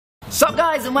Sup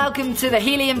guys, and welcome to the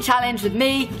Helium challenge with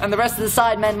me and the rest of the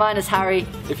Sidemen minus Harry.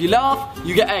 If you laugh,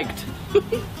 you get egged. Oh,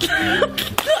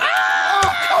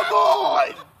 come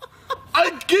on!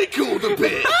 I giggled a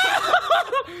bit.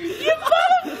 You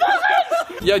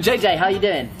motherfuckers! Yo, JJ, how you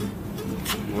doing?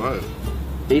 What?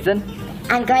 Ethan?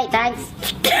 I'm great, thanks.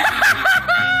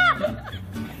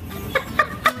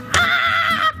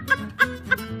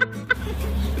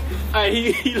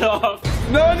 He laughed.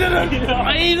 No!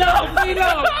 He laughed.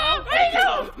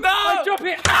 No! Drop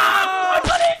it. I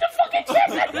got it in the fucking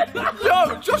chest!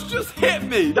 No, Josh just hit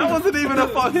me. That wasn't even a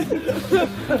funny.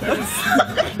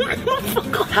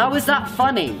 How is that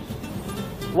funny?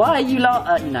 Why are you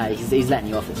laughing? No, he's letting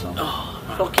you off this one.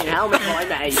 Fucking hell, my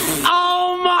mate.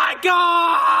 Oh my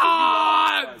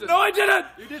god! No, I didn't.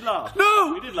 You did laugh.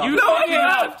 No, you did laugh. You know I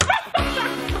laughed.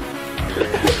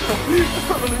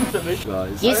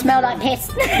 Guys. You smell like piss.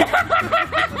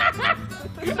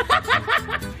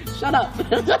 Shut up. I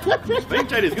think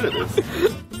JD's good at this.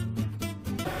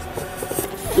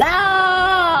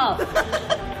 Laugh!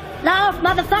 Laugh,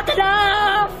 motherfucker,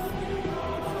 laugh!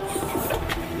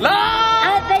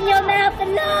 Laugh! Open your mouth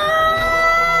and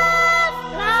laugh!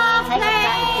 Laugh, take a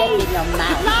fat dick in your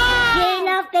mouth. Laugh! You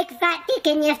love big fat dick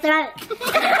in your throat.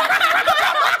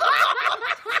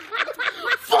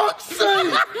 Fuck's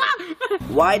sake!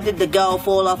 Why did the girl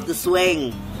fall off the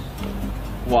swing?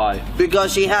 Why?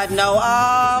 Because she had no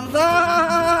arms.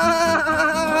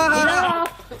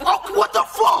 Oh, what the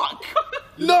fuck?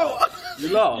 No! You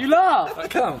laugh. You laugh! That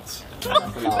counts.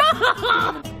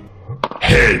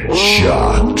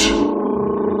 Headshot!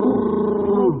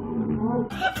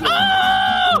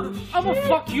 I'm gonna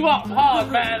fuck you up hard,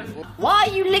 man. Why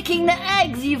are you licking the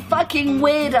eggs, you fucking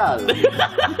weirdo?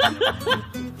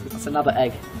 That's another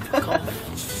egg.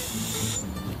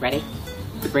 Ready?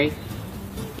 3,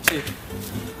 2.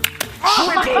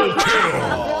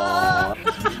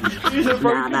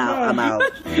 Nah, I'm out.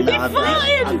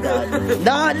 I'm done.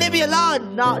 Nah, leave me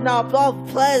alone. No, bro,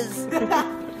 please.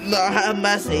 No, have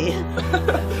mercy.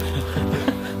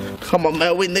 Come on,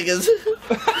 man, we niggas.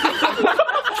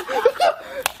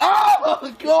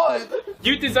 Oh, God!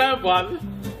 You deserve one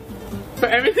for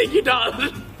everything you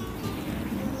done.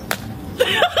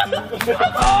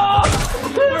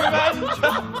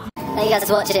 Thank you guys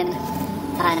for watching,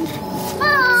 and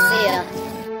see ya.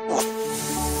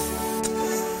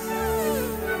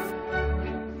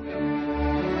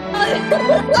 Oh!